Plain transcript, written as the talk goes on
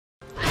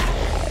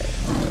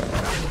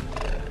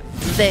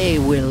they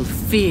will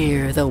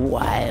fear the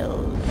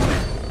wild.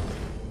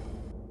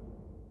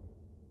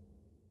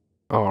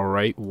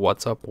 Alright,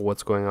 what's up,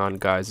 what's going on,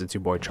 guys? It's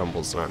your boy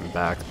Chumbles, and I'm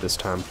back, this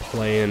time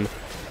playing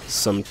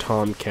some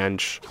TAHM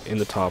KENCH in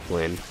the top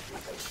lane.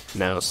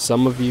 Now,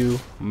 some of you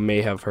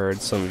may have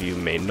heard, some of you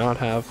may not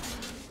have,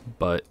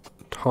 but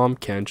TAHM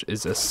KENCH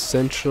is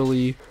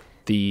essentially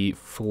the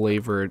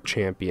flavored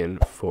champion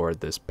for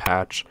this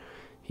patch.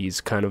 He's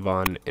kind of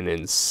on an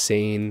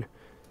insane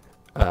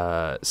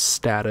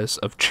status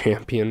of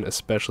champion,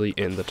 especially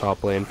in the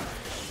top lane,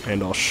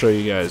 and I'll show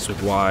you guys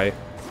why.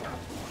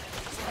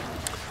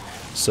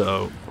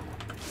 So,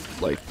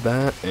 like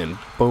that, and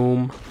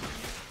boom,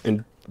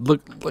 and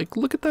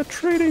look at that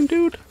trading,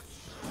 dude.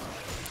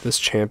 This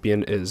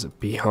champion is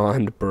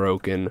beyond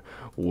broken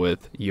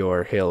with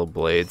your Halo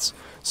Blades.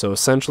 So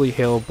essentially,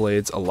 Halo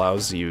Blades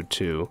allows you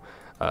to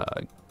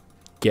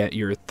get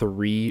your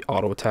 3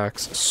 auto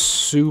attacks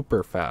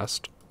super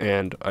fast,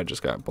 and I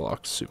just got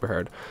blocked super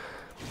hard.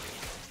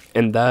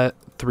 And that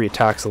 3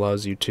 attacks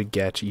allows you to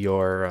get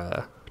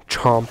your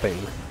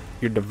chomping,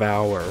 your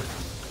devour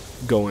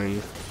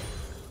going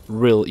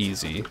real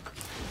easy.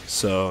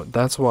 So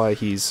that's why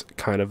he's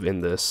kind of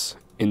in this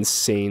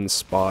insane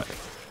spot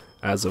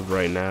as of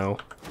right now,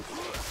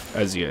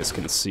 as you guys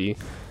can see.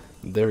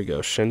 There we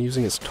go, Shen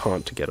using his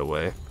taunt to get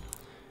away.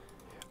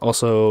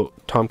 Also,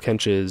 TAHM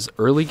KENCH's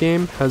early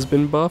game has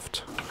been buffed,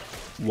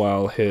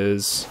 while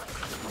his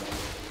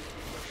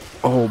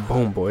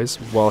boom boys,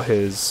 while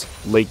his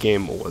late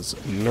game was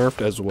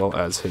nerfed, as well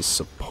as his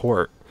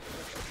support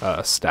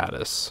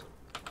status.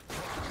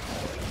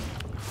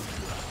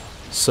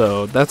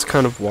 So that's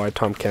kind of why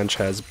TAHM KENCH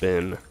has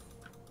been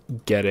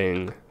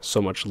getting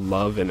so much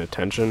love and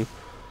attention.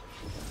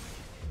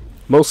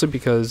 Mostly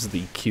because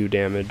the Q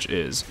damage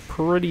is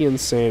pretty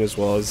insane, as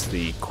well as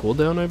the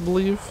cooldown, I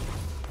believe.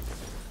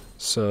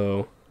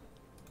 So,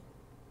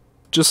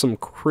 just some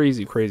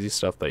crazy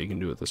stuff that you can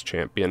do with this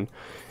champion.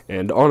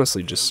 And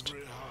honestly, just,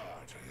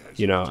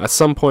 you know, at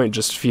some point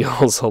just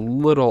feels a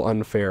little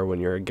unfair when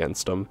you're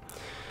against him.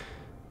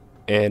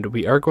 And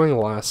we are going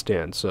last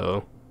stand,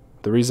 so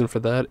the reason for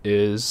that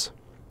is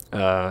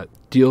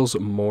deals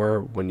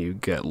more when you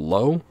get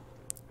low.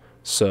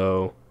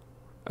 So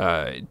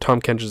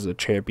TAHM KENCH is a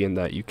champion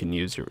that you can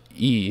use your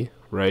E,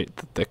 right,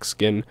 the thick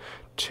skin,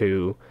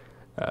 to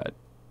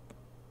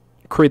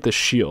create the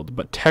shield,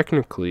 but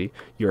technically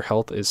your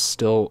health is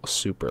still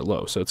super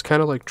low. So it's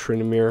kind of like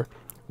Tryndamere,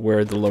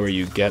 where the lower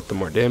you get, the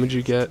more damage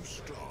you get.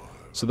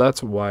 So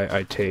that's why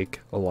I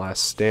take a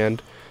last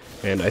stand,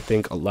 and I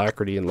think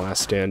Alacrity and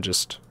last stand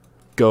just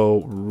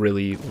go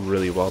really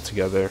well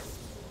together.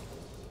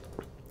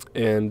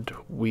 And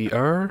we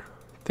are,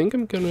 I think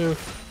I'm going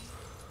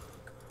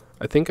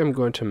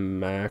to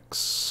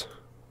max,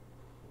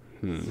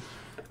 I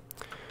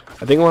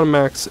think I want to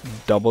max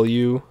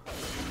W.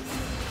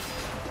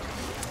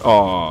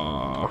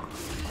 Aww,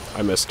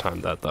 I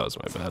mistimed that, that was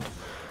my bad.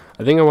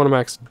 I think I want to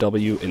max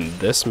W in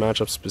this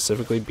matchup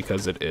specifically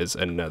because it is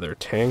another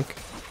tank.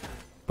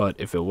 But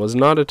if it was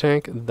not a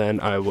tank,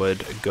 then I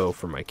would go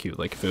for my Q,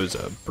 like if it was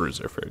a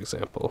bruiser, for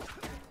example.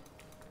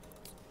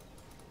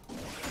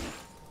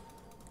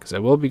 Because I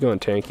will be going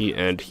tanky,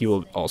 and he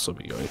will also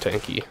be going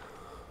tanky.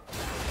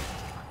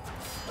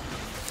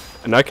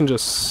 And I can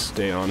just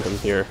stay on him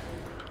here.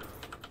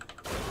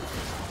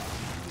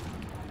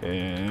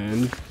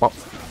 And pop.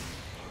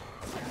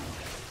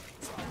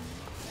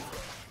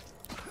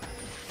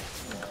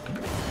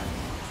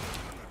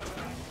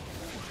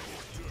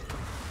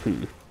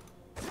 I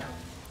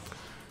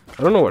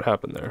don't know what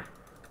happened there.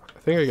 I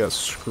think I got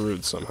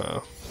screwed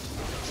somehow.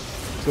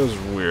 That was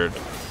weird.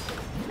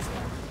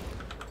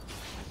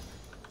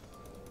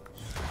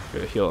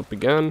 Okay, heal up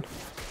again.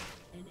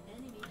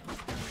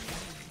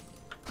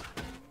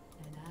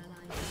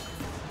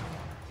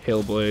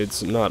 Hail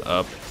Blades, not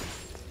up.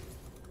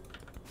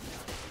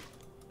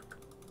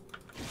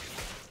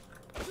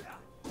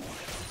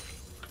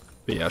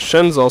 But yeah,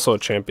 Shen's also a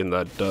champion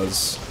that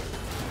does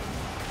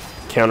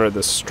counter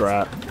this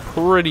strat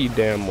pretty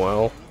damn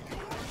well.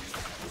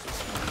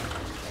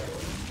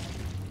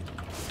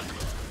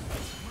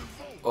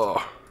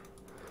 Oh,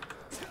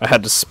 I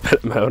had to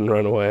spit him out and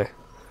run away.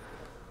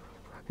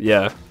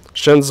 Yeah,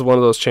 Shen's one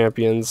of those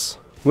champions.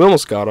 We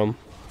almost got him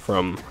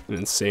from an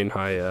insanely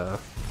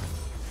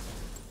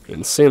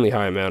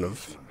high amount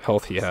of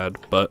health he had,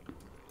 but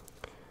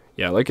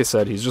yeah, like I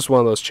said, he's just one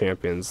of those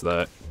champions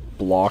that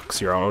blocks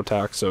your auto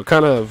attack, so it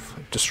kind of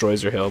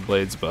destroys your Hail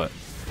Blades, but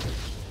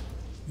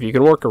if you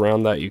can work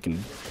around that, you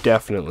can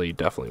definitely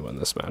win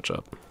this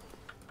matchup.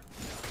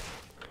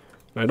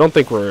 And I don't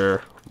think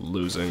we're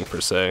losing per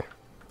se.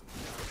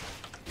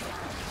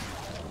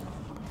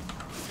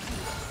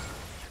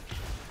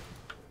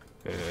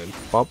 And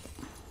pop.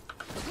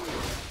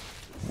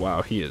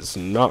 Wow, he is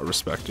not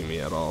respecting me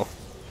at all.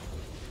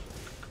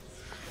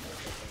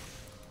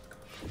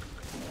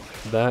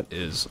 That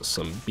is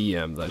some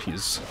BM that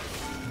he's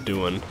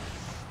doing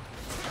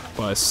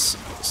by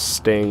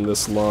staying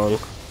this long.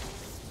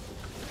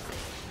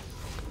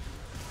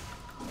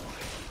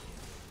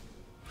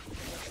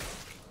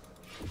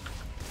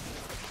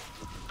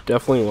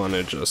 definitely want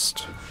to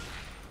just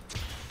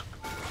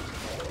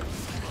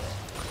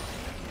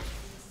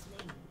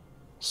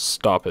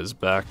stop his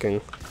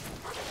backing.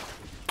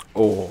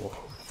 Oh,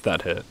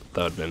 that hit.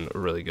 That would have been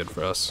really good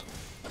for us.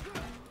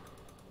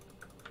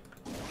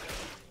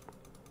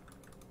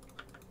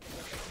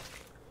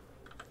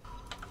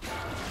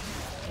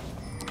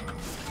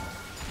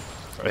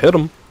 I hit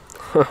him.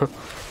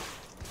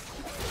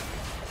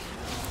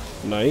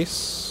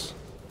 Nice.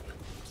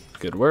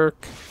 Good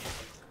work.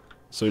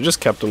 So we just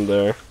kept him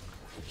there.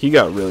 He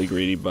got really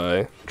greedy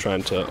by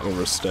trying to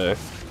overstay.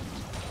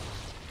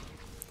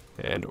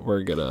 And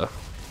we're gonna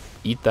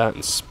eat that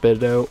and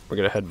spit it out. We're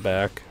gonna head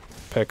back,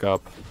 pick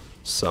up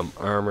some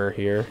armor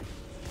here.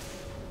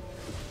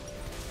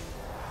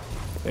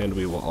 And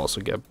we will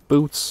also get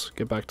boots,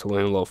 get back to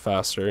lane a little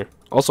faster.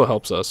 Also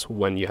helps us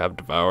when you have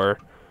Devour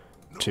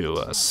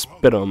to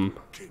spit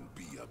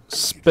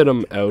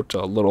them out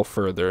a little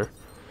further.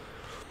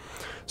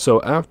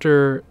 So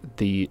after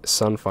the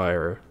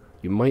Sunfire,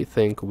 you might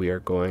think we are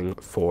going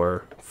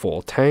for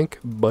full tank,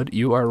 but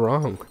you are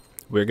wrong.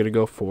 We're going to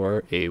go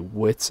for a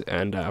Wits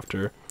End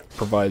after.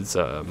 Provides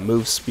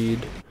move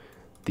speed.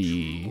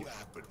 The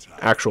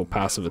actual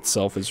passive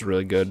itself is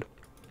really good.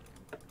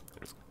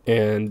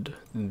 And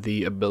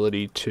the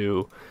ability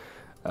to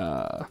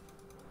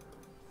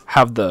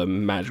have the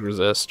magic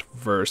resist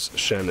versus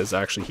Shen is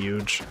actually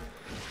huge.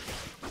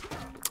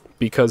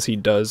 Because he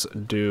does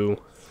do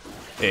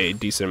a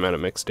decent amount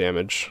of mixed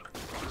damage.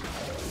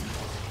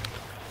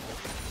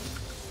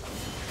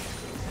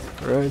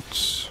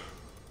 Right.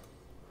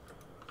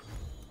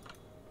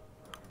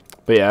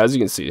 But yeah, as you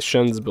can see,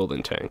 Shen's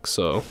building tank,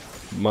 so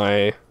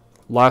my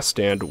last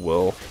stand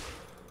will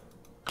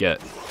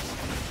get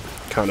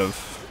kind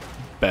of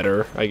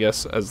better, I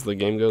guess, as the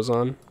game goes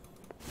on.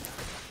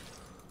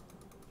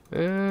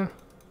 That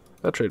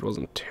trade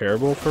wasn't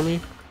terrible for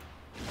me.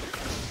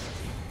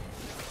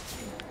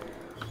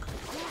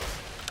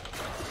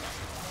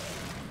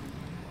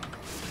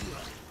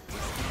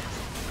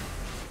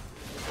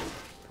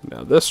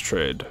 Now this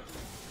trade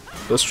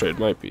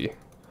might be.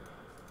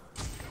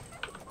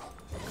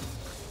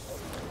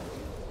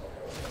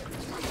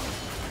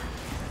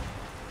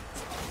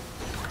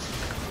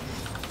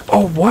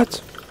 Oh,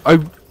 what?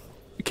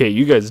 Okay,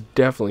 you guys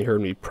definitely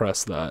heard me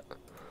press that.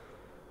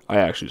 I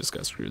actually just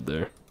got screwed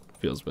there.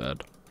 Feels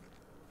bad.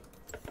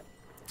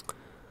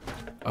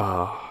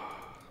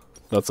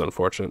 That's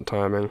unfortunate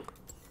timing.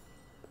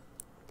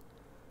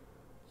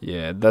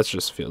 Yeah, that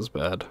just feels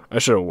bad. I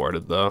should have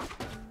warded though.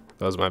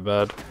 That was my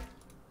bad.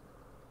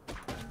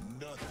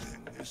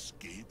 Nothing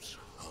escapes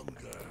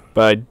hunger.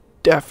 But I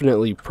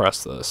definitely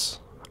pressed this.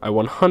 I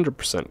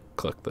 100%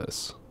 clicked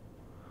this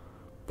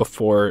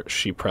before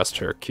she pressed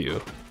her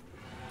Q.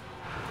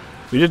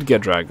 We did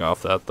get dragged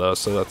off that though,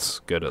 so that's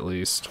good at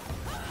least.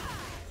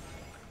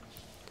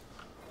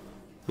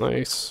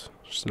 Nice.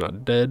 She's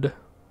not dead.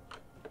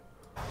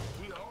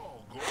 We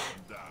all go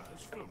and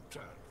dies from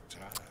time to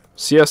time.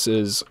 CS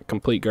is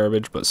complete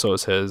garbage, but so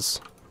is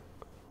his.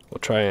 We'll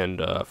try and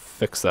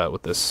fix that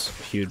with this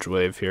huge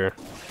wave here.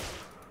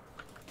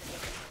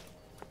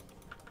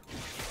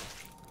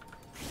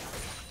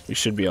 We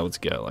should be able to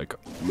get like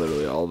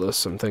literally all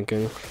this, I'm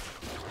thinking.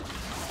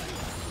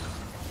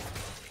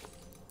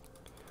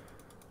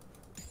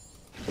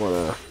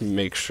 Wanna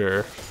make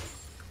sure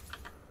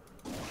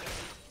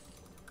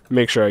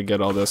I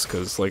get all this,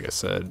 because like I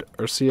said,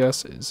 our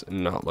CS is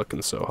not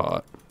looking so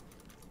hot.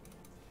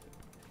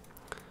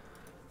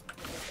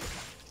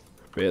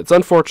 But yeah, it's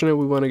unfortunate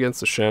we went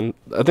against the Shen.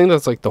 I think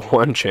that's like the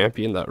one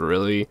champion that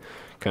really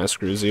kind of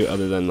screws you,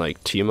 other than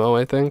like Teemo,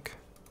 I think.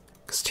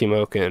 Because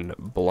Teemo can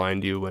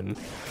blind you when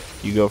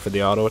you go for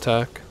the auto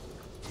attack.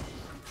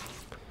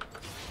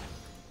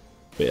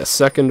 But yeah,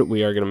 second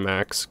we are going to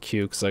max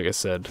Q, because like I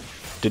said,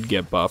 did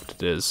get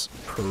buffed. It is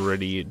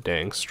pretty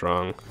dang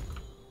strong.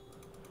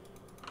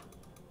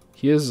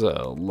 He is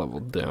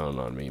leveled down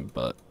on me,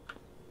 but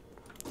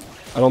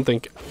I don't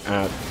think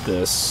at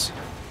this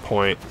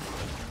point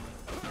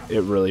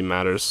it really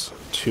matters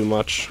too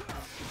much.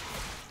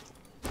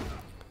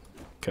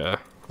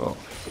 Okay, well,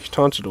 he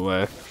taunted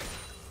away.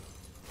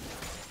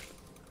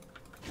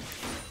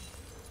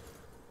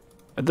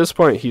 At this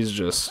point, he's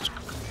just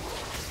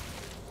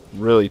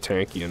really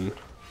tanky and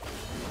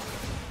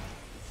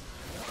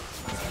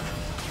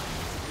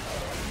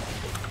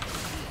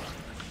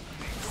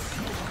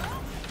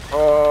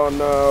oh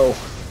no.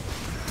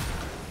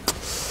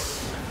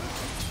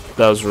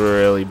 That was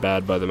really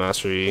bad by the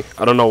Master E.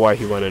 I don't know why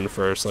he went in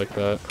first like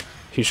that.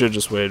 He should have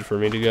just waited for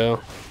me to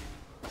go.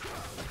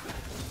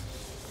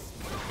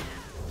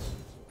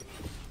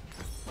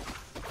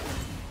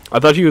 I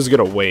thought he was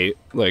gonna wait,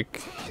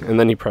 like, and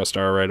then he pressed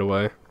R right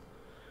away.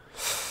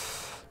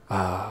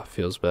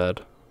 Feels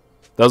bad.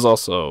 That was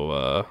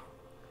also,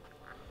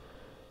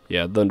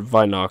 yeah, the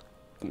Vi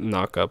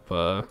knock up,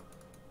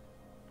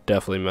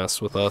 definitely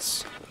messed with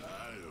us.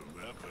 I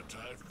am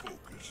appetite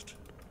focused.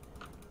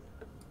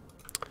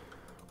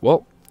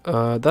 Well,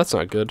 that's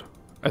not good.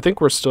 I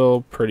think we're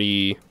still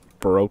pretty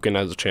broken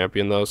as a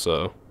champion though,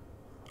 so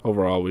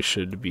overall we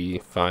should be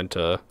fine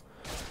to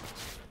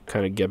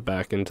kind of get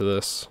back into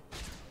this.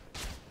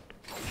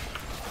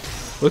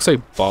 Looks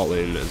like bot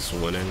lane is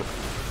winning.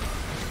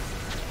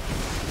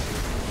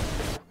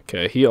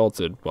 Okay, he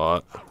ulted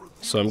bot,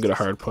 so I'm gonna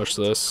hard push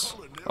this.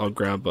 I'll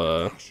grab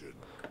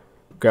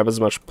as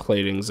much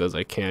platings as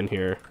I can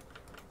here.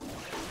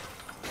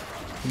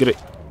 I'm gonna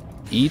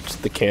eat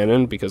the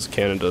cannon because the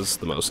cannon does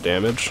the most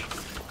damage.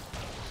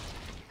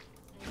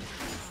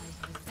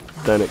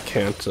 Then it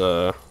can't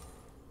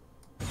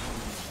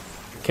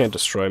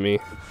destroy me.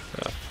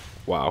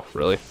 Wow,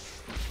 really?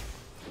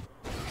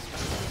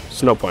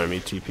 There's no point in me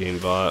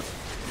TPing bot.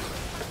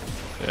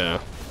 Yeah,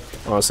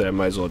 honestly, I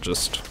might as well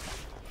just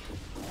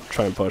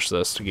try and push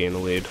this to gain the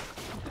lead.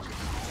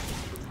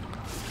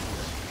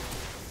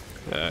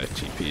 Yeah, I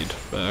TP'd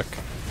back.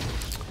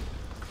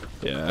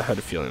 Yeah, I had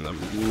a feeling that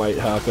might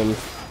happen.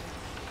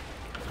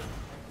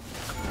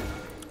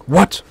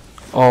 What?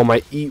 Oh,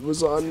 my eat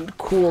was on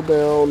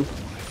cooldown.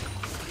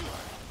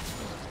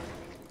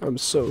 I'm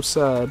so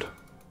sad.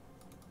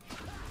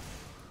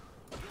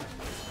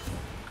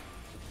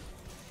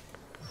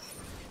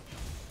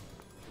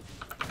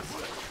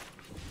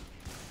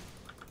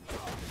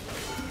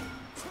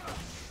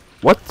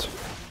 What?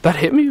 That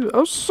hit me? I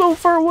was so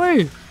far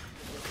away.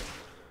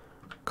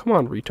 Come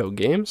on, Rito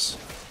Games.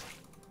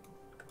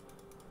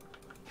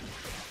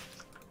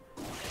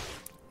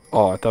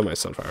 Oh, I thought my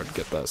Sunfire would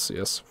get that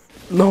CS.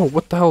 No,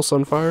 what the hell,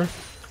 Sunfire?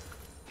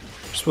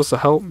 You're supposed to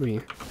help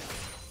me.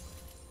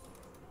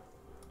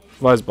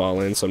 Vi's ball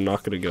lane, so I'm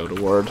not going to go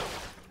to ward.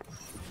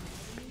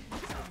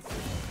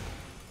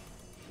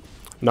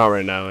 Not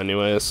right now,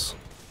 anyways.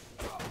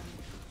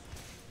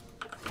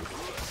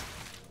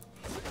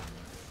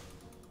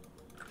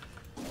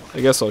 I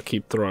guess I'll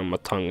keep throwing my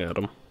tongue at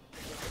him.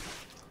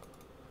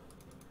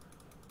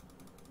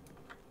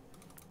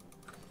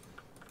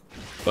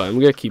 But I'm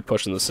gonna keep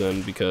pushing this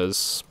in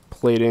because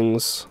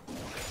platings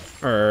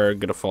are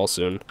gonna fall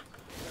soon.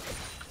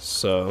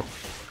 So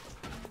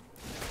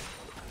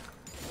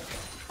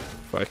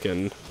if I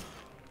can...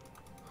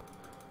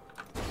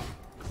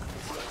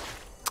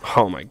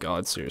 Oh my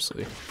god,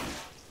 seriously.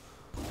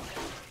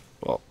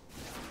 Well,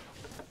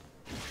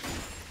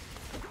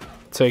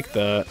 take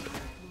that.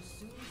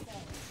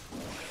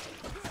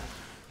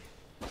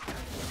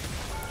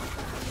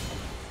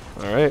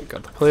 Alright,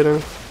 got the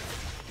plating.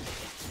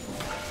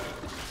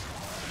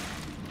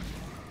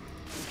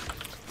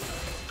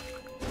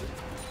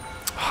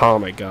 Oh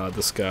my god,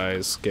 this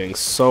guy's getting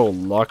so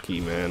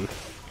lucky, man.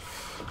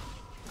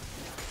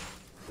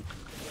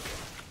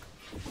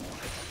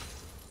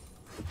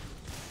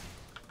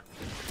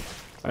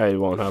 I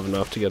won't have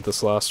enough to get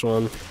this last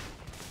one.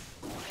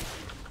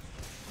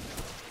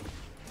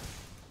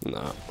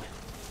 Nah.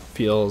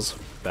 Feels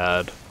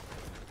bad.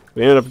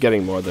 We ended up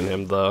getting more than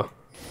him, though.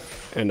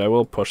 And I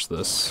will push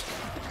this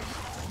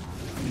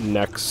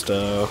next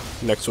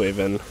wave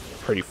in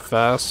pretty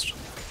fast.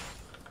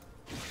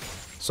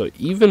 So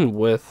even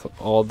with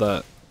all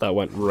that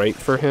went right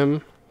for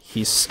him,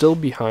 he's still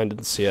behind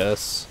in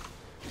CS.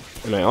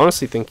 And I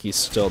honestly think he's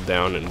still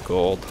down in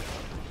gold.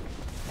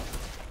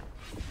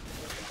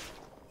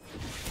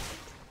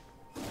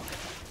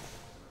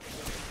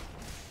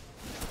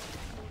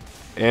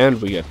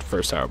 And we get the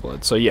first Tower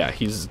Blood. So yeah,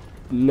 he's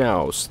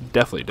now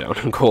definitely down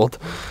in gold.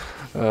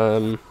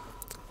 And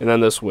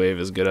then this wave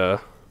is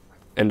gonna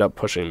end up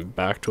pushing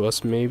back to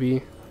us,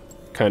 maybe.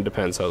 Kind of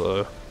depends how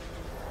the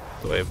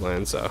wave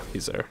lands.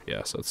 He's there.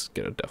 Yeah, so it's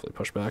gonna definitely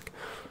push back.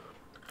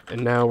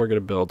 And now we're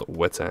gonna build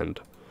Wit's End.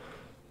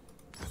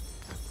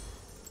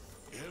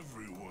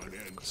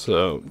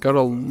 So got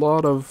a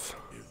lot of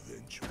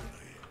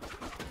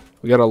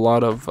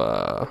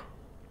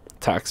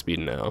attack speed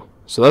now.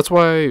 So that's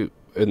why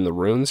in the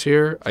runes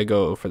here I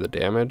go for the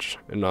damage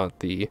and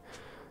not the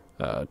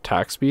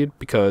attack speed,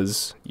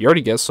 because you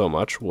already get so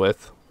much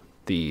with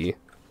the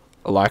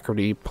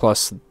alacrity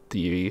plus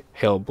the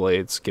hail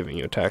blades giving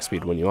you attack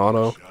speed when you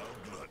auto,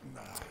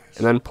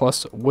 and then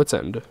plus Wit's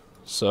End.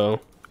 So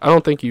I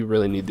don't think you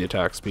really need the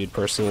attack speed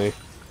personally.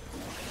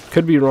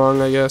 Could be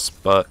wrong, I guess,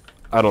 but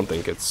I don't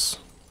think it's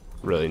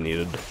really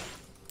needed.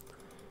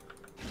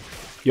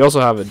 You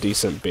also have a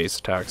decent base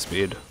attack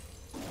speed.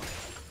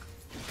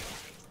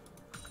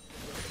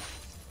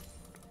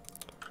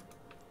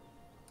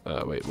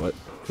 Wait, what?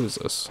 Who's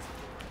this?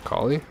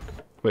 Kali?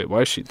 Wait,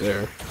 why is she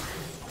there?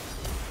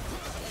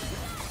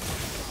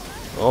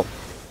 Oh,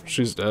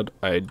 she's dead.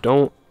 I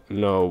don't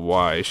know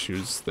why she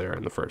was there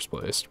in the first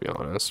place, to be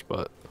honest,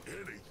 but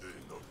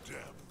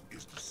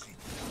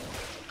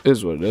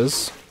is what it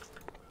is.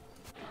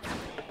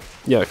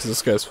 Yeah, because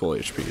this guy's full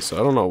HP, so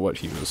I don't know what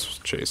he was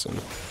chasing.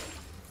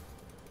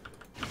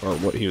 Or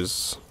what he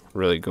was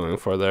really going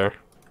for there.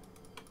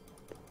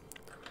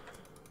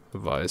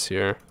 Vi's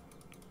here.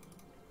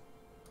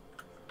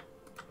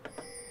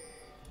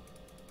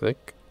 I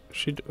think, is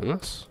she doing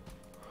this?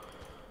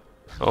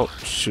 Oh,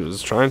 she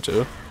was trying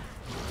to.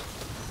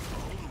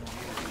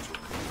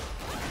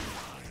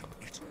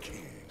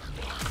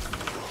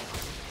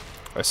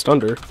 I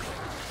stunned her.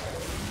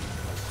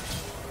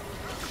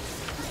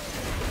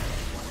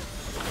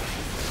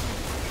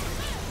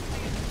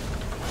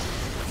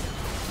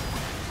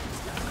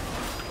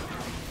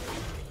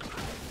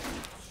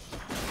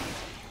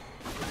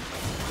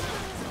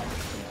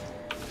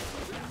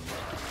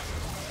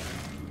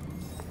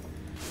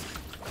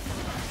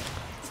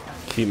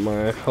 Keep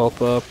my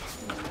health up.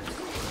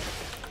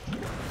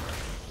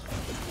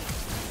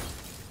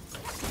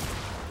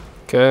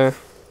 Okay.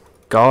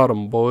 Got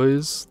him,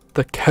 boys.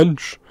 The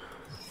Kench.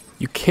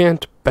 You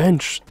can't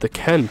bench the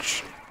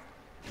Kench.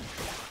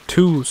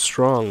 Too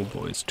strong,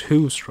 boys.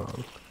 Too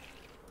strong.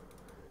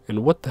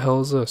 And what the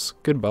hell is this?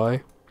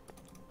 Goodbye.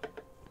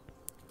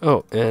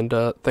 Oh, and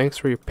thanks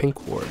for your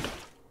pink ward.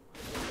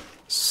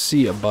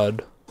 See ya,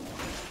 bud.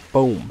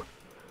 Boom.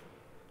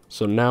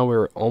 So now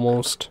we're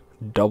almost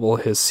double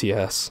his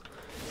CS.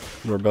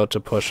 And we're about to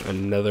push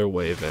another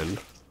wave in.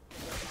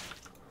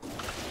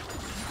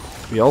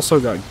 We also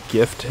got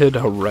gifted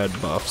a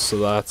red buff, so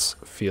that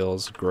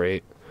feels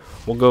great.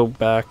 We'll go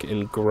back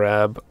and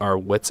grab our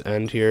wit's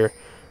end here.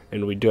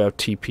 And we do have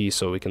TP,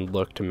 so we can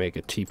look to make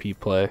a TP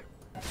play.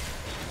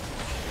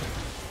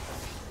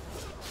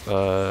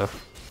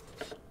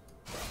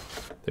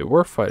 They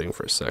were fighting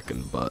for a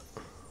second, but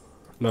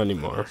not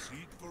anymore.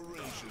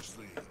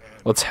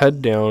 Let's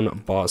head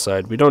down bot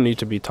side. We don't need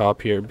to be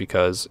top here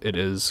because it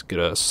is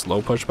gonna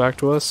slow push back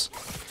to us.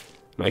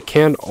 And I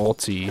can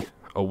ulti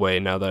away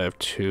now that I have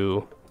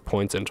 2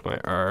 points into my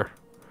R.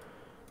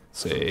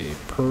 It's a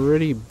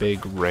pretty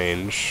big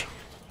range.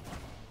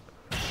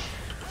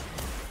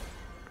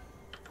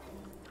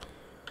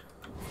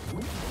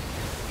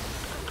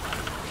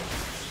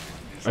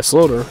 I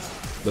slowed her.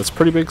 That's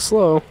pretty big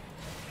slow.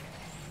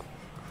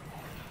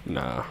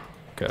 Nah.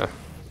 Okay.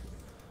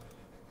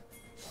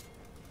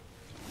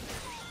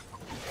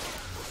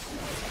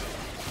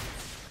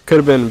 Could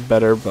have been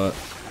better, but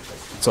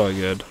it's all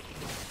good.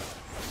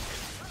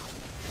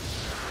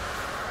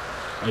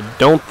 I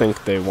don't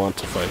think they want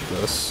to fight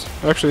this.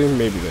 Actually,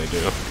 maybe they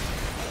do.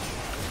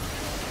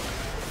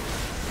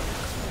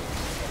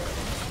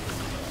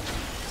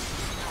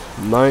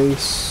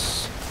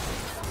 Nice.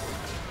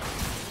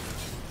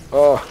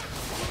 Oh.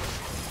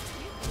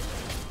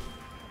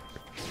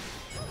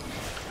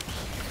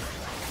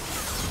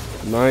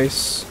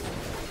 Nice.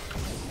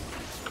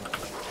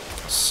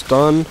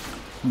 Stun.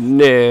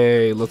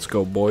 Nay. Let's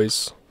go,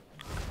 boys.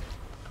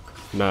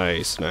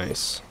 Nice,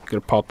 nice.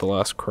 Gonna pop the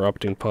last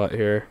corrupting pot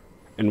here.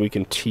 And we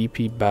can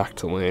TP back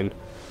to lane.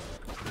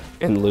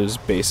 And lose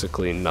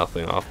basically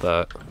nothing off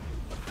that.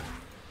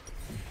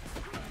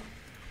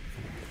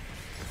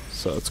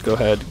 So let's go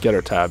ahead, get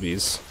our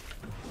tabbies.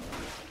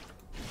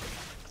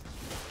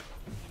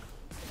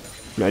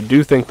 And I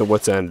do think the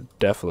Wit's End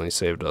definitely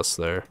saved us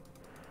there.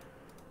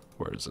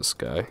 Where is this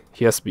guy?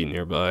 He has to be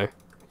nearby.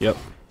 Yep.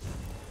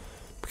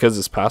 Because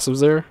his passive's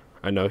there,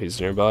 I know he's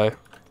nearby.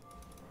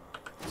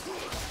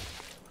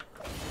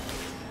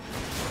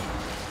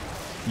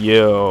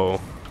 Yo.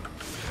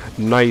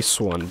 Nice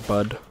one,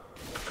 bud.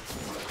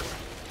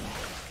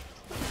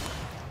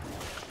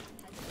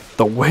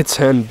 The Wit's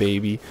End,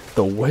 baby.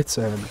 The Wit's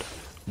End.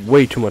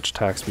 Way too much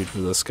attack speed for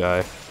this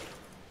guy.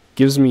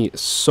 Gives me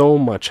so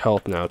much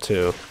health now,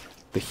 too.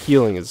 The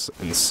healing is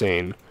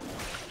insane.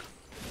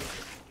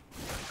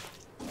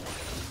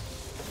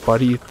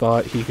 But he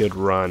thought he could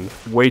run.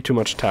 Way too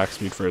much attack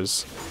speed for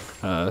his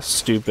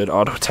stupid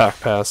auto attack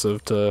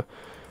passive to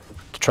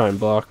try and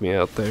block me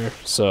out there.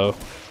 So,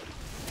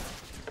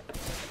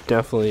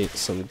 definitely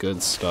some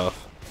good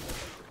stuff.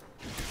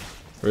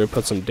 We're going to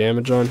put some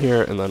damage on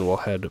here, and then we'll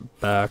head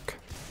back.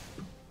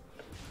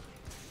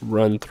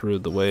 Run through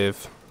the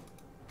wave.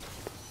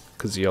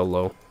 Because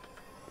YOLO.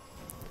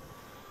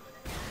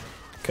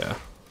 Okay.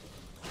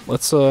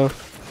 Let's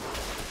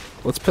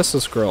piss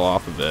this girl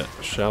off a bit,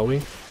 shall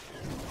we?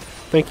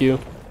 Thank you.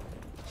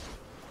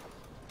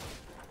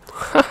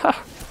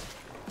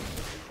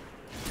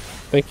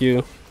 Thank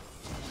you.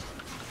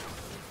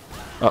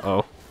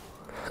 Uh-oh.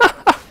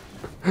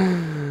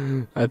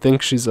 I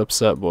think she's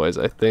upset, boys.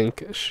 I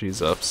think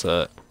she's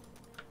upset.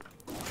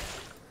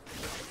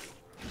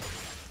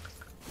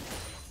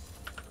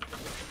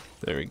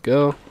 There we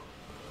go.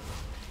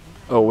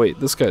 Oh, wait.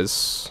 This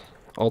guy's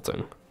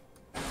ulting.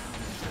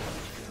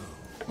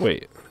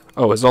 Wait.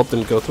 Oh, his ult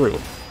didn't go through.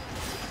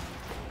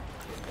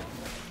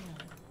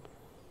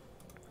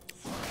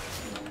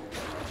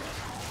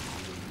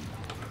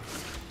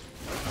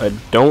 I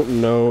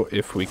don't know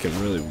if we can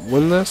really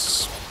win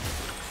this.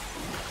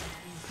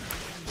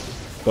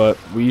 But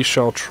we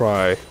shall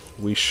try.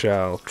 We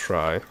shall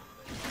try.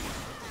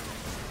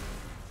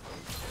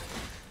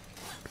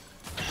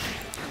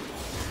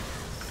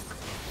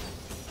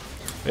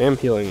 I am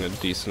healing a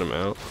decent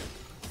amount.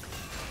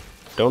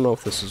 Don't know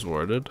if this is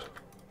warded.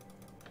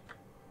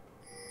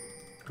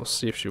 We'll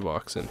see if she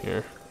walks in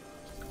here.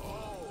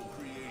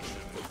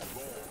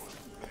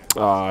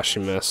 Ah, she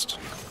missed.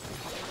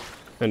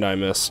 And I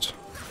missed.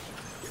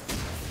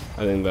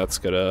 I think that's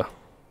gonna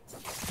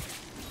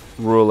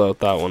rule out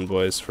that one,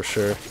 boys, for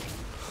sure.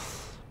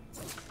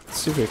 Let's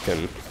see if we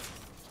can...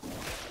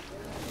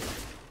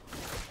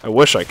 I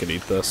wish I could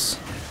eat this.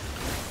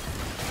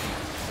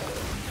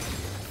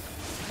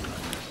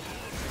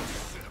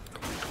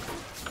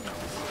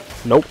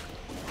 Nope.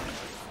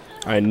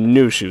 I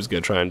knew she was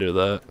gonna try and do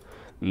that.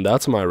 And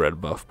that's my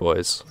red buff,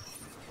 boys.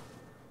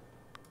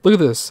 Look at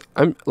this.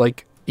 I'm,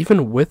 like,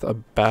 even with a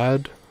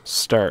bad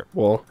start.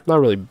 Well, not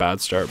really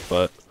bad start,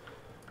 but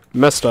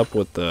messed up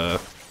with the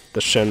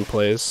Shen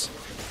plays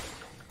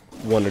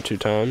 1 or 2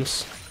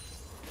 times.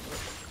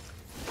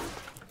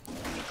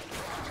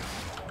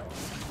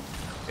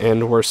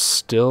 And we're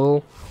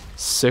still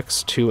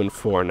 6, 2, and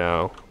 4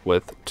 now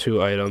with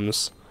 2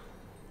 items.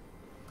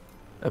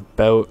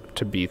 About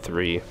to be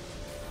 3.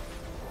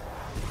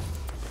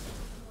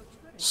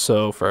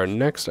 So for our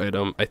next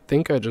item, I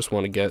think I just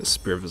want to get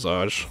Spear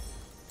Visage.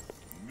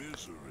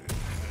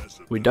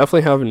 We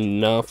definitely have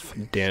enough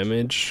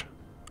damage,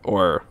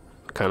 or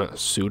kind of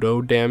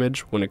pseudo damage,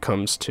 when it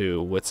comes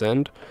to Wit's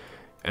End,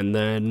 and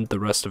then the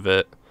rest of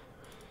it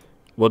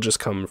will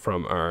just come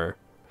from our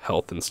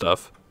health and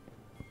stuff.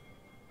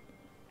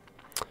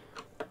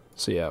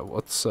 So yeah,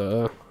 let's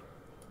if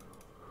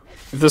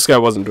this guy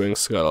wasn't doing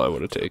Scuttle, I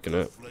would have taken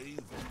it.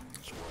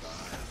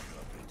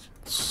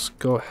 Let's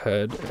go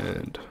ahead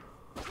and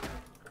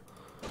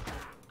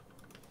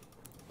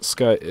this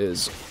guy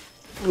is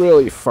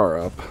really far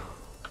up.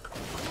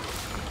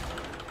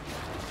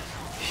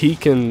 He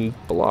can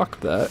block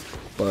that,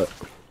 but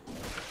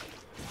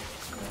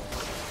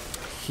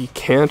he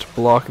can't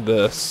block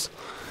this.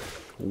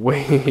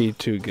 Way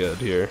too good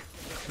here.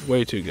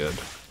 Way too good.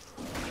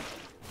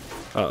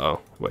 Uh-oh,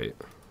 wait.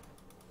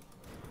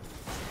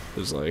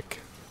 There's like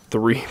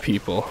 3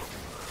 people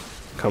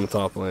come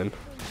top lane.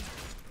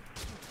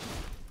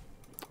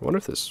 I wonder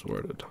if this is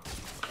warded.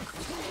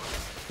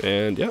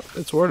 And yep,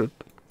 it's warded.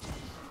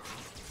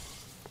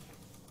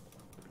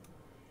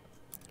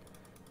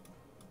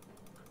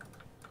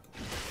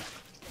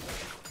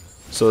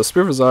 So the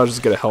Spear Visage is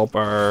going to help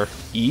our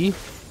E,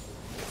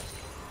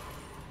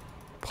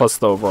 plus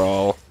the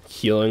overall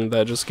healing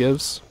that it just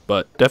gives,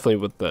 but definitely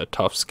with the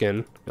tough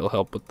skin, it'll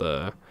help with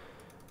the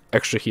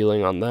extra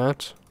healing on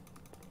that.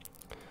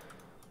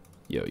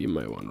 Yo, you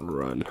might want to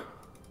run.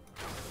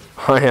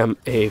 I am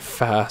a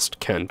fast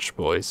Kench,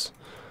 boys.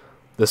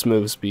 This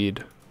move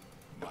speed,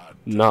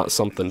 not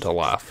something to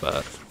laugh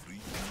at.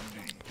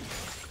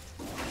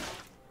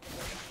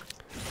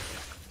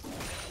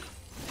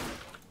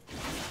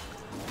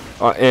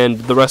 And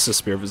the rest of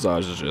Spear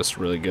Visage is just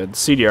really good.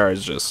 CDR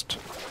is just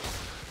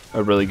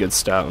a really good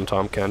stat on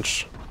TAHM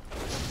Kench.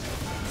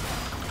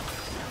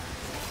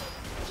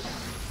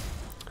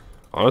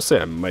 Honestly,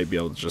 I might be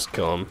able to just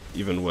kill him,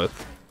 even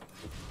with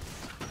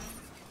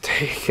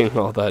taking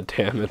all that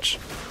damage.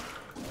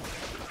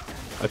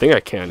 I think I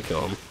can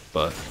kill him,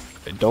 but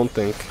I don't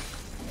think...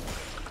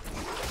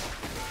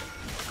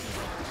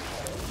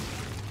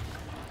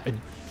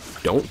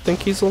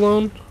 he's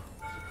alone.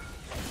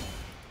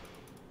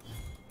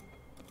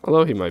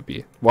 Although he might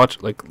be.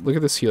 Watch, like, look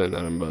at this healing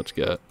that I'm about to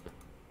get.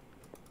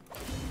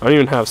 I don't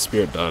even have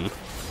Spirit done.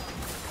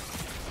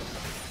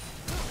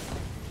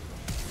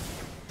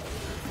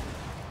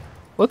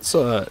 Let's,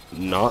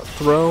 not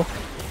throw.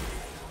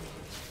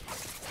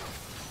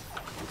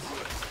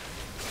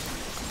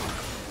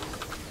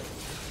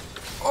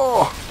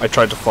 Oh! I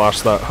tried to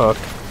flash that hook.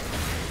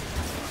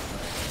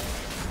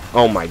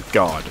 Oh my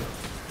god.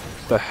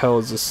 The hell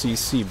is a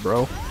CC,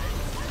 bro?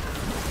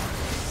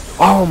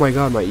 Oh my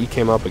god, my E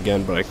came up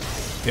again, but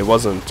it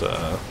wasn't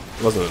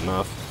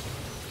enough.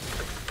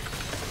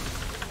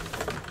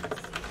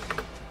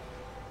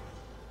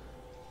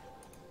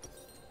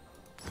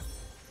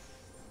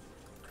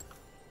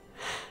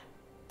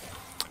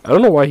 I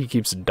don't know why he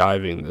keeps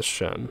diving this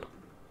Shen.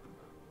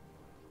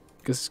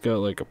 Guess he's got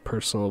like a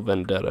personal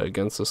vendetta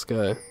against this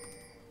guy.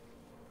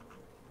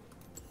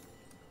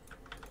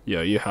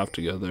 Yeah, you have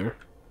to go there.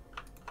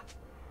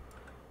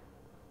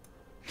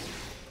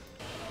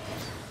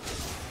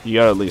 You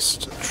gotta at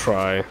least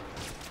try.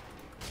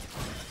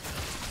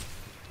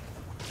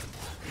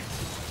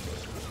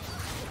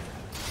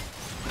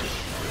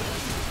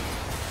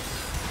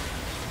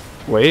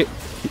 Wait,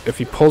 if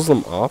he pulls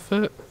them off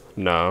it?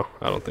 No,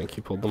 I don't think he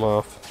pulled them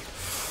off.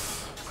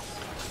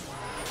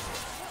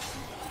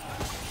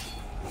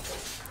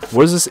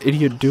 What is this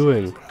idiot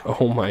doing?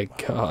 Oh my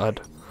god.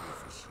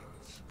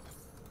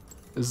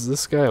 Is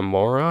this guy a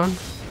moron?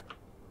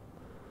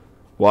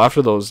 Well,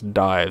 after those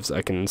dives,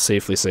 I can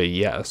safely say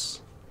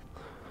yes.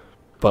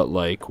 But,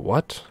 like,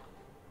 what?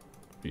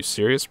 Are you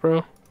serious,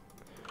 bro?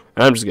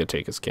 And I'm just gonna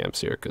take his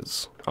camps here,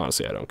 because,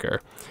 honestly, I don't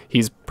care.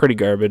 He's pretty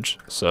garbage,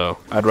 so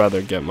I'd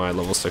rather get my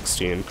level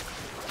 16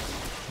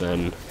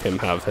 than him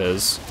have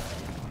his.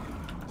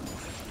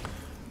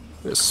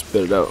 Just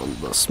spit it out on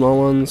the small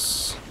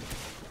ones.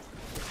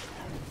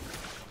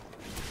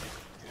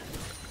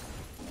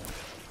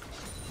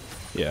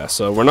 Yeah,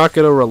 so we're not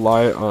gonna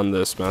rely on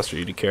this Master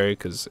Yi to carry,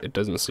 because it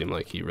doesn't seem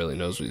like he really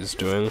knows what he's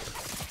doing.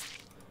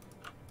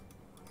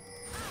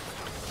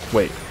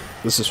 Wait,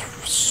 this is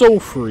so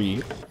free.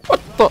 What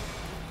the?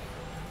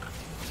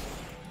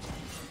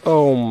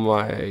 Oh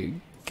my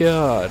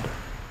god.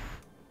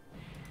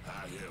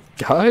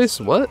 Guys,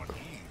 what?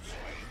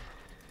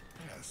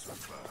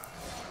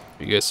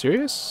 Are you guys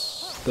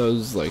serious? That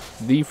was like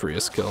the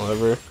freest kill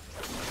ever.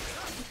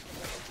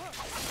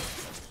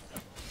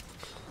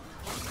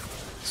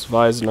 This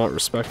Vi is not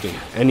respecting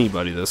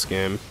anybody this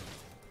game.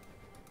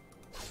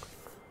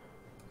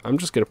 I'm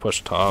just gonna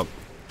push top.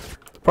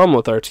 The problem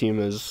with our team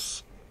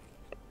is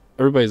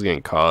everybody's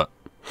getting caught.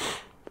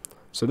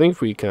 So I think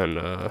if we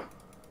can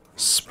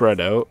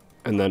spread out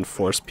and then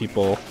force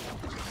people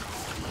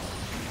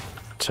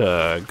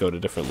to go to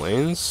different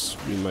lanes,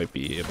 we might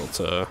be able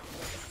to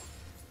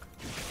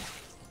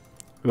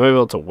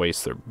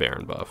waste their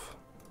Baron buff.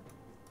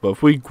 But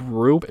if we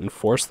group and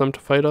force them to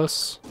fight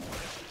us,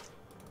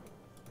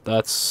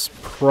 that's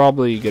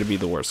probably going to be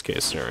the worst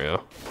case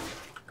scenario.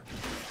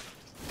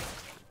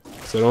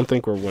 So I don't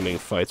think we're winning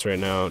fights right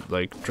now.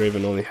 Like,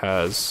 Draven only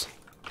has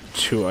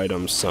 2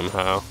 items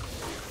somehow.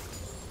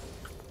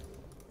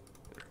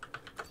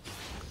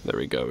 There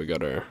we go, we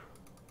got our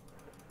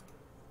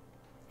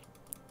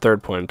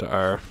 3rd point to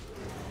our...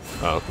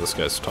 Oh, this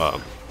guy's top.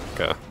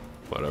 Okay,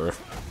 whatever.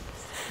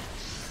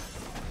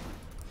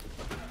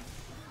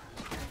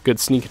 Good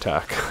sneak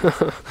attack.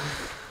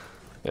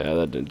 Yeah,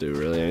 that didn't do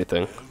really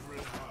anything.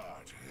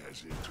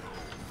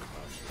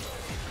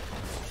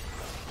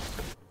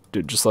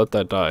 Dude, just let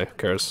that die. Who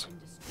cares?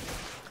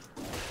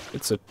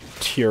 It's a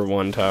tier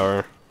 1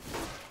 tower.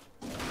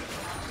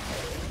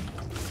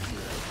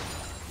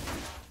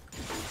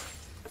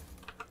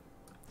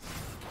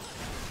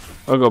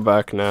 I'll go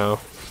back now.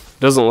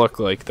 Doesn't look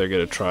like they're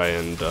gonna try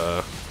and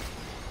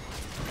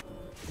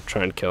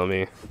kill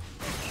me.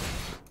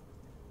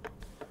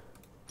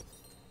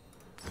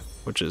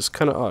 Which is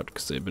kind of odd,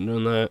 because they've been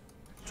doing that,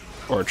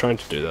 or trying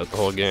to do that the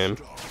whole game.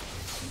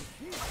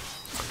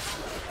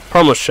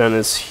 Problem with Shen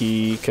is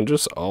he can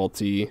just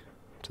ulti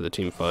to the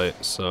team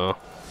fight, so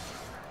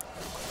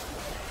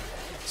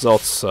his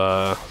ult's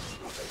a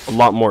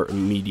lot more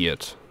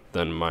immediate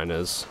than mine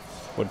is.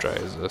 What dry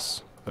is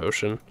this?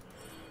 Ocean?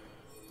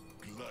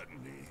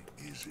 Gluttony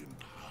is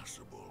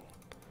impossible.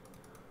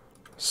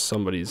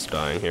 Somebody's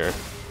dying here.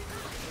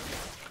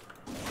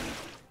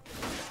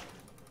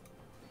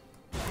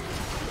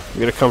 I'm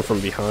gonna come from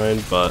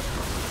behind, but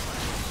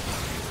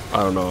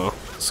I don't know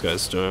what this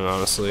guy's doing,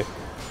 honestly.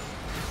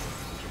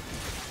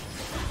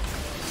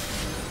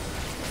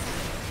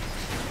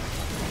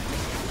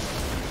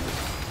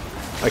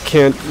 I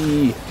can't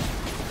E.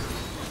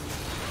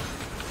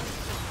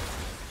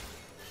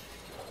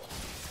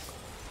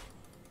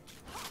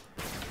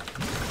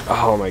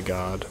 Oh my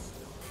god.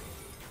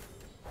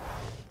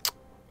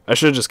 I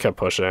should have just kept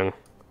pushing.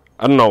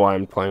 I don't know why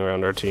I'm playing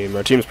around our team.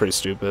 Our team's pretty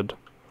stupid.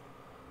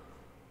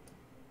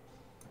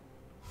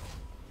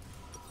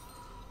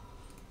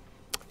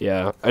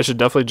 Yeah, I should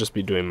definitely just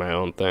be doing my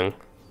own thing.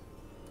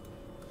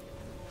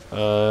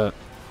 I'm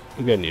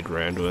gonna need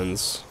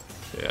Randuin's.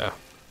 Yeah.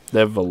 They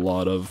have a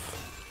lot of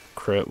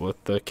crit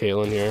with the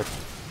Caitlyn here.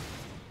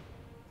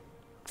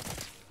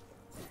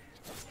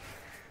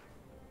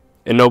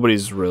 And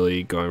nobody's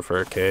really going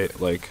for a K.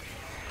 Like,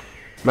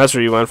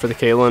 Master, you went for the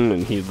Caitlyn,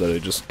 and he literally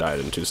just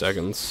died in 2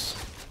 seconds.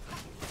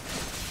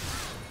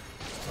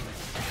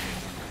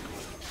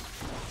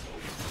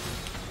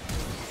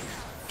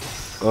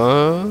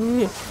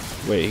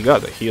 Wait, he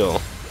got the heal.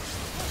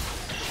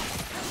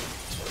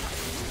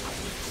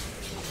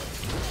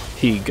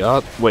 He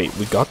got... Wait,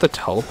 we got the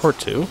teleport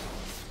too?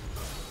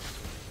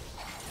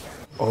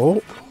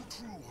 Oh.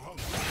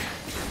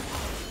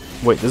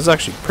 Wait, this is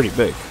actually pretty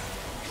big.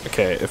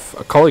 Okay, if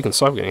Akali can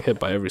stop getting hit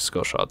by every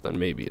skill shot, then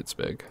maybe it's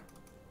big.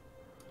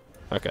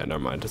 Okay, never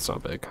mind, it's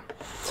not big.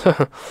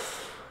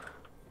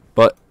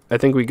 But I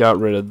think we got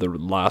rid of the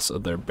last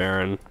of their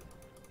Baron.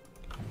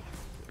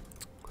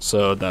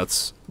 So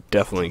that's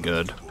definitely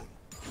good.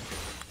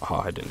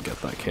 Oh, I didn't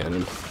get that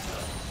cannon.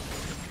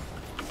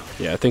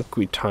 Yeah, I think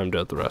we timed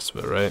out the rest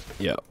of it, right?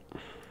 Yeah.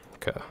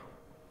 Okay.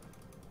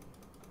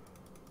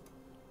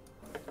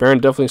 Baron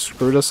definitely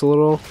screwed us a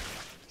little.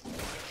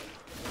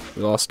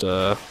 We lost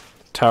a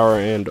tower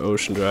and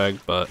ocean drag,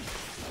 but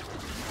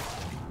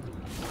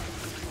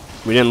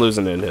we didn't lose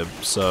an inhib,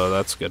 so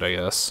that's good, I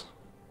guess.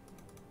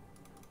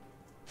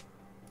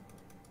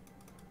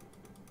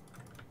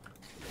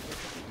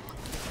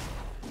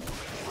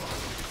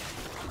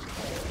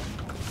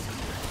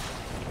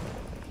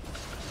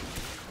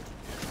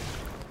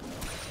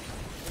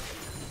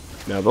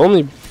 Now, the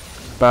only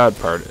bad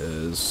part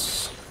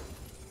is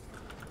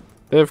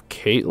they have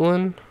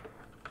Caitlyn,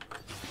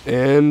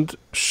 and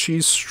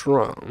she's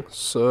strong,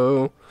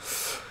 so...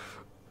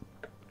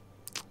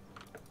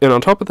 And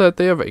on top of that,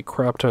 they have a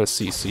crap ton of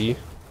CC.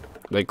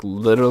 Like,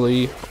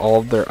 literally,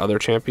 all of their other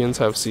champions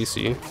have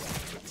CC,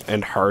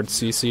 and hard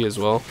CC as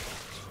well.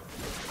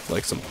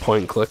 Like some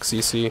point-click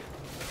CC.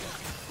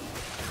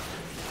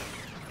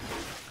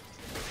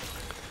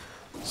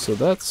 So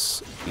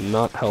that's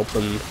not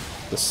helping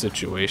the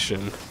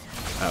situation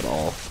at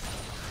all.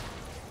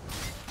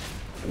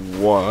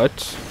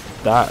 What?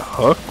 That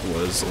hook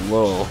was a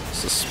little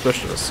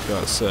suspicious,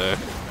 gotta say.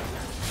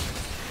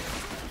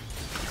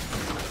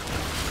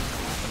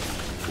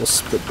 We'll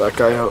spit that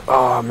guy out.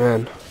 Oh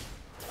man.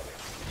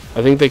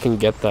 I think they can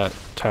get that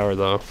tower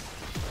though.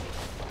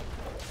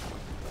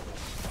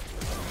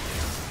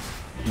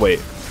 Wait.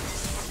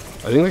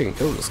 I think they can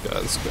kill this guy.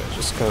 This guy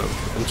just kind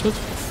of injured.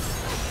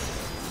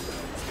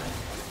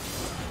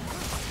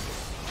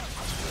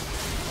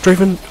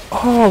 Draven.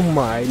 Oh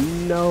my,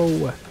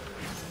 no.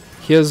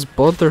 He has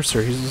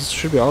Bloodthirster. He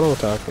should be auto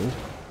attacking.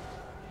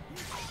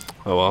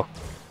 Oh well.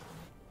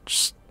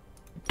 Just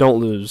don't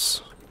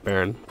lose,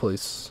 Baron,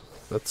 please.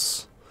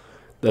 That's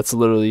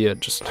literally it.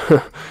 Just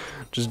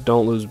just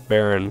don't lose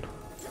Baron.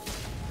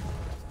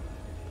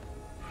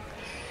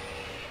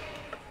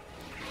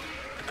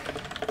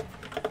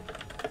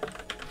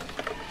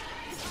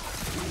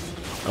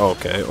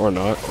 Okay, or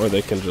not, or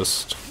they can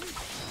just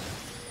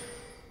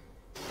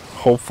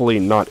hopefully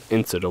not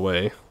int it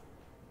away.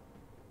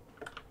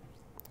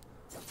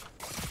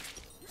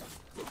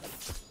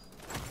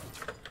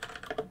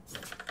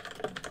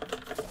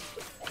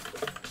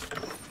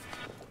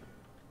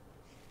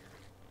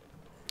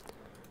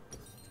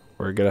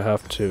 We're gonna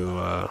have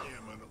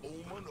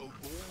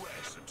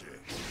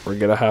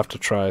to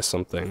try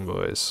something,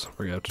 boys.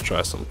 We're gonna have to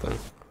try something.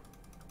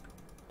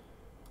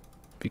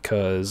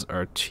 Because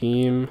our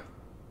team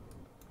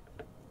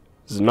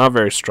is not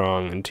very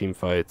strong in team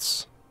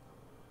fights.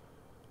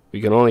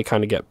 We can only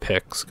kind of get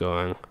picks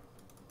going.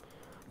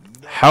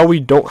 How we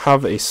don't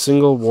have a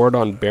single ward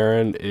on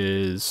Baron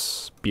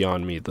is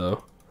beyond me,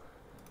 though.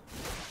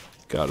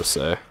 Gotta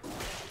say.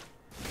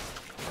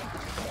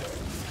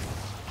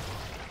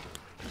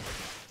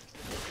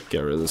 Get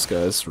rid of this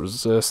guy's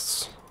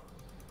resists.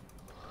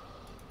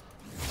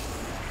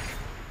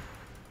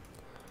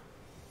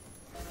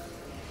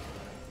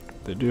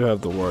 They do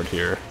have the ward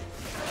here.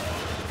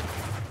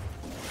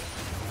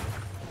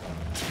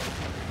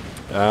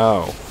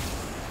 Ow.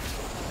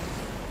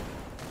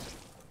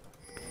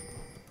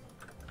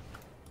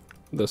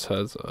 This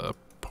has a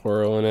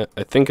Poro in it.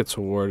 I think it's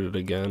warded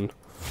again.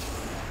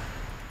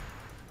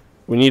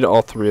 We need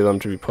all three of them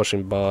to be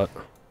pushing bot.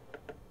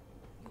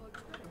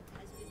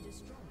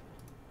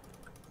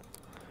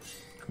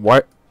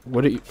 What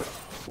are you...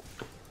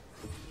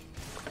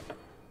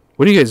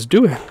 What are you guys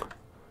doing?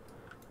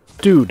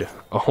 Dude.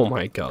 Oh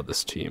my god,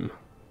 this team.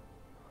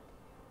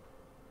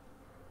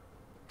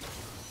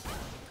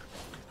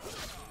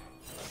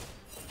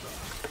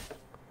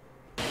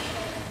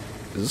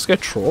 Is this guy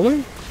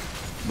trolling?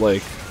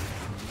 Like...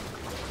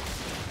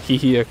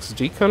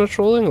 XD kind of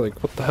trolling?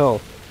 Like, what the hell?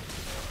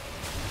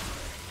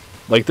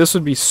 Like, this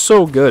would be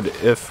so good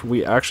if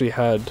we actually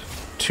had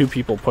two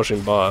people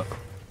pushing bot.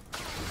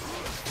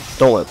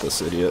 Don't let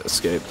this idiot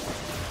escape.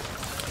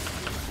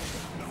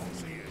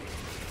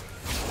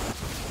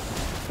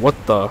 What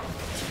the?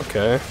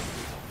 Okay.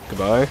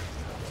 Goodbye.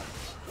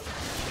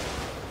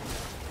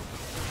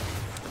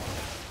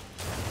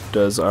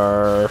 Does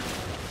our...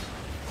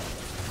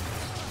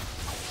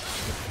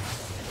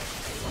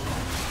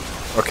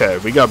 Okay,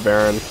 we got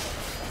Baron.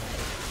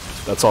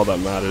 That's all that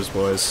matters,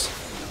 boys.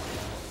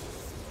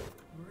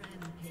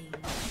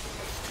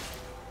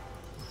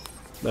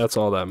 That's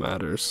all that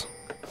matters.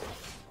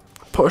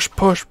 Push,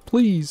 push,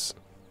 please.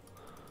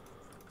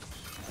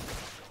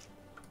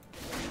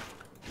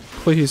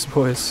 Please,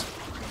 boys.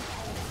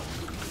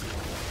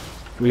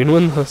 We can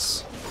win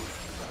this.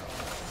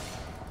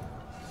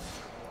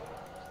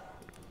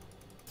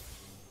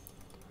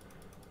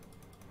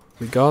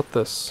 We got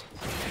this.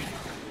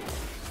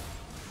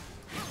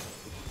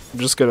 I'm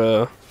just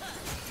gonna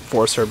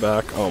force her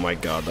back. Oh my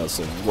god, that's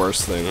the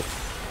worst thing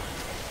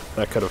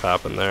that could have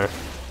happened there.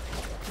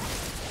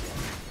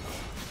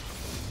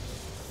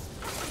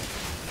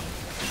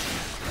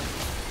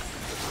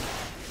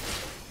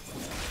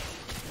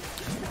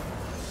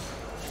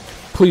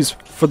 Please,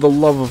 for the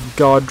love of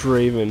God,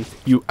 Draven,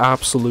 you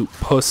absolute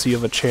pussy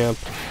of a champ,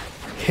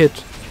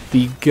 hit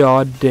the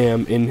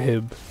goddamn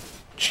inhib.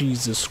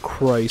 Jesus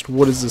Christ,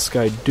 what is this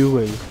guy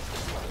doing?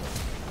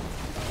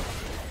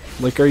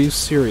 Like, are you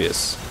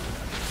serious?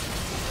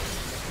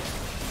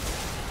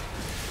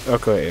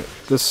 Okay,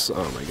 this,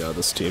 oh my god,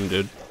 this team,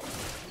 dude.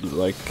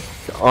 Like,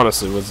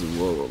 honestly, what's,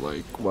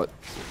 like, what?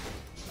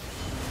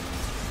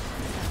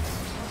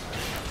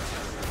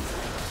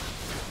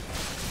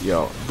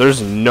 Yo,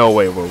 there's no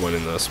way we're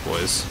winning this,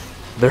 boys.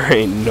 There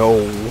ain't no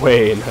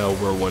way in hell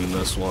we're winning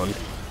this one.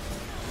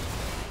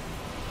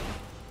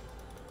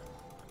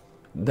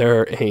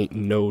 There ain't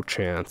no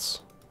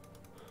chance.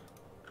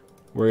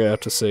 We're gonna have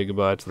to say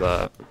goodbye to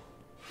that.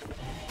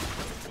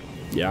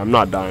 Yeah, I'm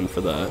not dying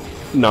for that.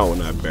 No, we're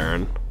not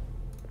Baron.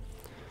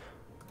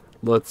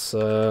 Let's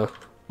grab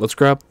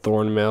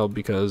Thornmail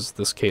because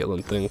this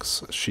Caitlyn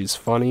thinks she's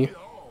funny.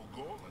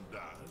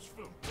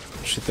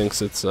 She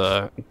thinks it's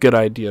a good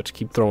idea to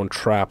keep throwing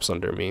traps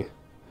under me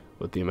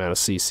with the amount of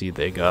CC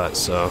they got,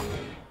 so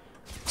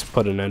let's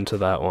put an end to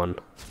that one.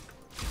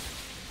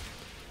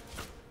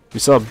 We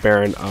still have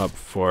Baron up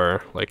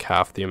for like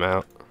half the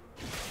amount.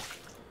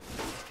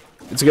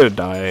 It's gonna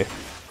die.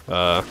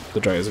 The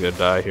dragon's gonna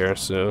die here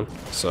soon,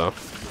 so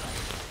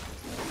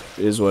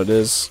it is what it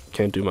is.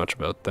 Can't do much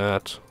about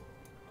that.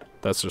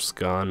 That's just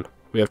gone.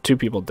 We have two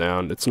people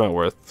down. It's not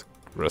worth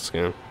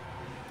risking.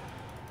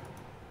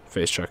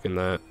 Face checking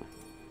that.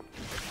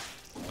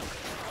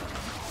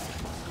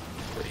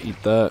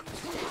 Eat that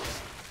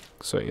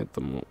so I get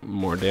the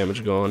more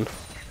damage going.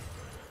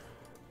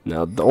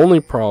 Now the only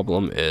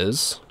problem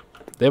is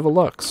they have a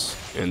Lux.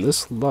 And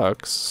this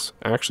Lux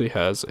actually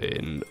has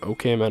an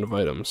okay amount of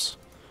items.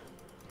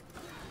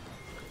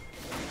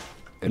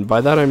 And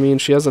by that I mean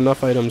she has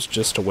enough items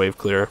just to wave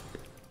clear.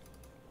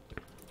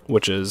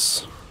 Which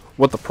is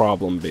what the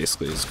problem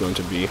basically is going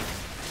to be.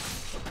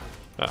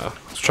 I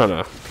was trying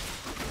to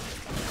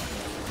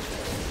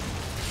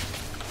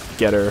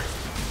get her.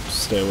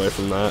 Stay away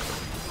from that.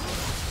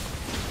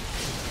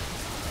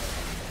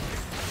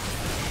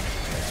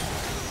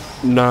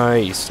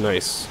 Nice,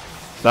 nice.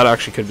 That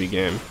actually could be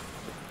game.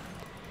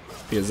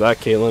 Because that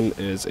Caitlyn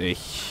is a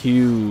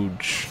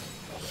huge,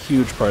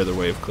 huge part of the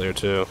wave clear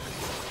too.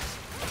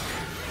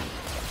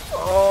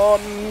 Oh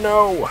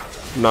no!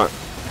 Not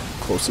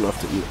close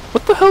enough to eat.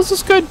 What the hell is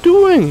this guy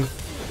doing?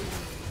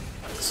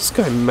 Is this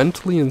guy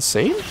mentally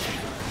insane?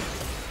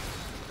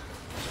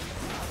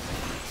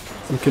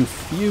 I'm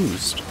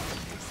confused.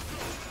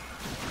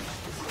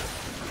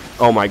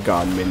 Oh my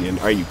god, minion.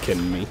 Are you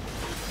kidding me?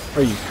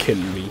 Are you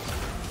kidding me?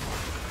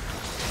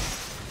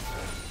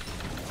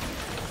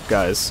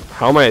 Guys,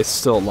 how am I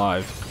still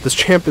alive? This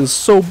champ is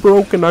so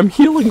broken. I'm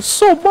healing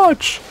so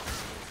much.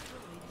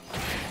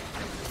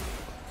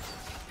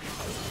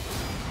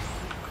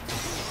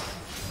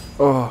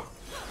 Oh.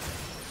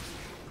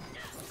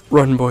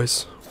 Run,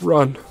 boys.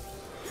 Run.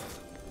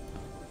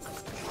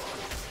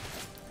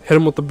 Hit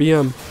him with the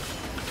BM.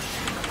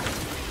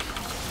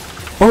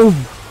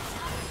 Boom.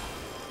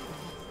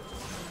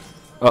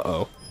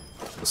 Uh-oh.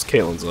 This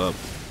Caitlyn's up.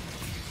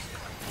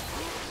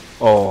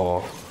 Oh.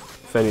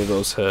 If any of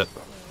those hit.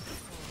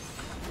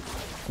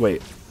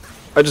 Wait.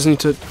 I just need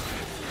to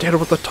hit her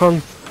with the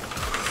tongue.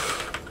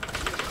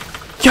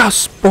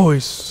 Yes,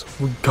 boys!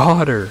 We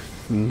got her.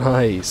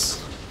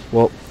 Nice.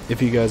 Well,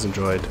 if you guys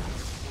enjoyed,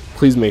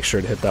 please make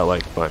sure to hit that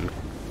like button.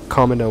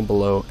 Comment down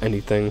below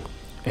anything.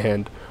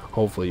 And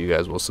hopefully you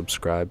guys will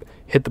subscribe.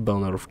 Hit the bell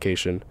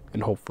notification.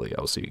 And hopefully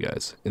I'll see you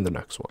guys in the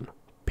next one.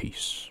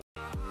 Peace.